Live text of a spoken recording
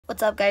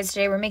What's up, guys?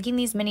 Today we're making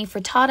these mini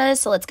frittatas,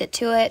 so let's get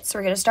to it. So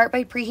we're going to start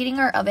by preheating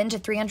our oven to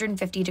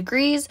 350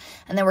 degrees,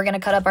 and then we're going to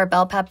cut up our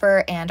bell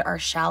pepper and our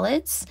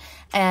shallots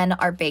and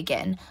our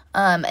bacon.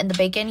 And the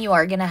bacon, you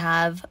are going to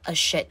have a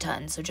shit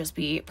ton, so just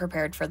be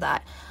prepared for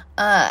that.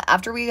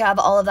 After we have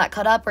all of that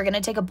cut up, we're going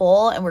to take a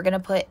bowl and we're going to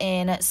put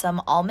in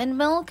some almond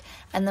milk,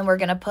 and then we're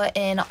going to put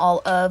in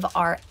all of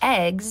our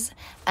eggs,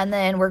 and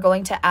then we're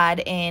going to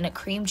add in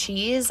cream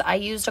cheese. I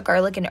used a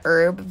garlic and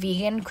herb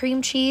vegan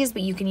cream cheese,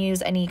 but you can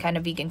use any kind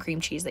of vegan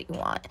cream cheese that you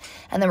want.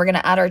 And then we're going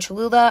to add our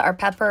Cholula, our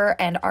pepper,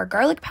 and our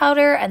garlic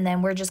powder, and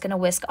then we're just going to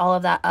whisk all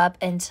of that up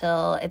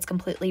until it's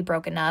completely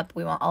broken up.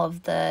 We want all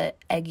of the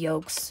egg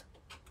yolks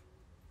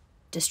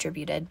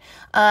distributed.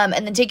 And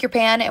then take your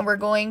pan, and we're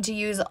going to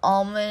use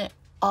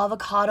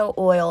avocado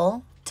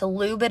oil to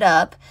lube it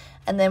up,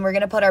 and then we're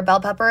going to put our bell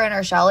pepper and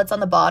our shallots on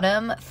the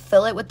bottom,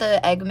 fill it with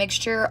the egg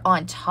mixture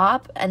on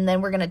top, and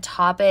then we're going to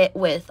top it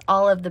with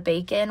all of the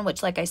bacon,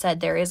 which, like I said,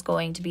 there is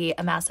going to be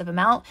a massive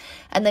amount,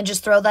 and then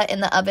just throw that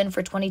in the oven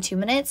for 22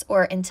 minutes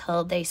or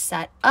until they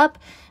set up.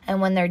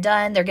 And when they're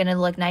done, they're going to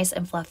look nice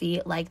and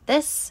fluffy like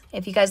this.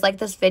 If you guys like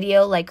this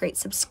video, like, rate,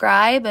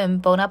 subscribe, and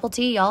bon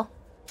appetit, y'all.